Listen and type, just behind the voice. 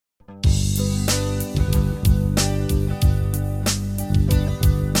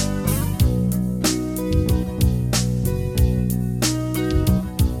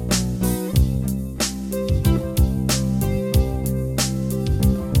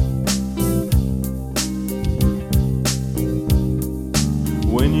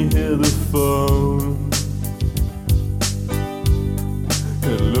hear the phone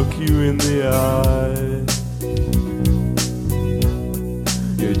and look you in the eye.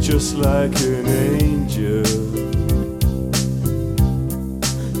 You're just like an angel.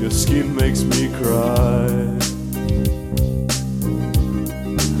 Your skin makes me cry.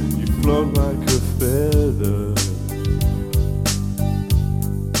 You float like a feather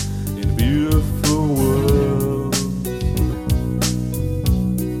in a beautiful world.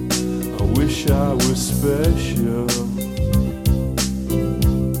 I wish I was special.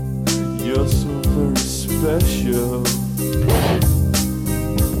 You're so very special.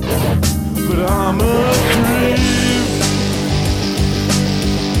 But I'm a creep.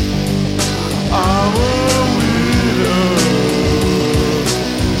 I'm a widow.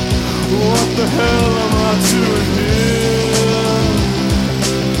 What the hell am I doing here?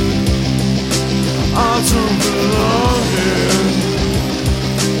 I don't belong here.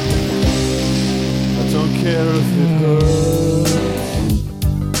 I don't care if it hurts.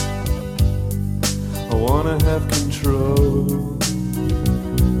 I wanna have control.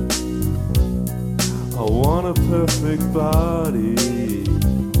 I want a perfect body.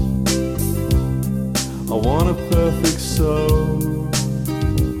 I want a perfect soul.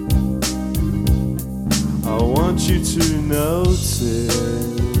 I want you to notice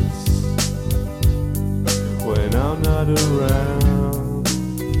when I'm not around.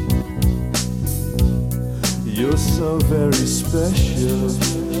 You're so very special.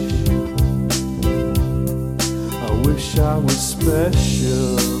 I wish I was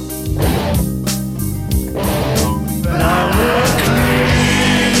special. But I'm a creep.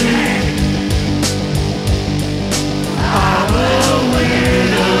 I'm a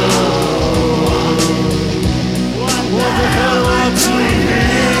widow. What the hell am I doing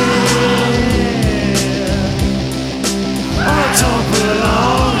here? I don't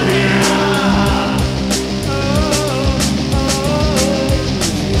belong here.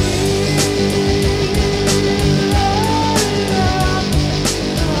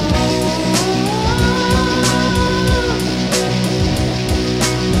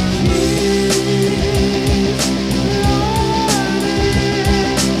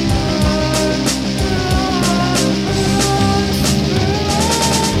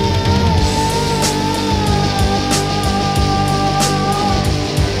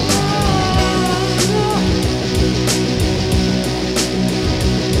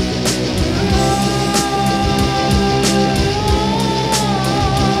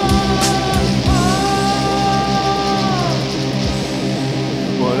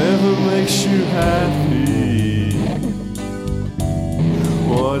 Whatever makes you happy,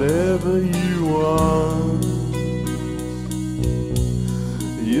 whatever you want,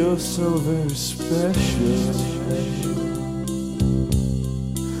 you're so very special.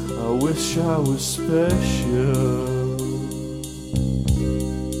 I wish I was special,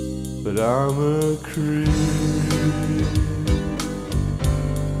 but I'm a creep.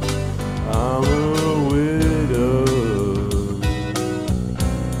 I'm a widow.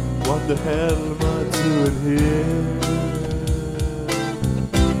 What the hell am I doing here?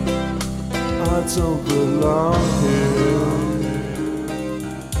 I don't belong here.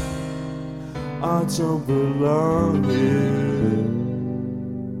 I don't belong here.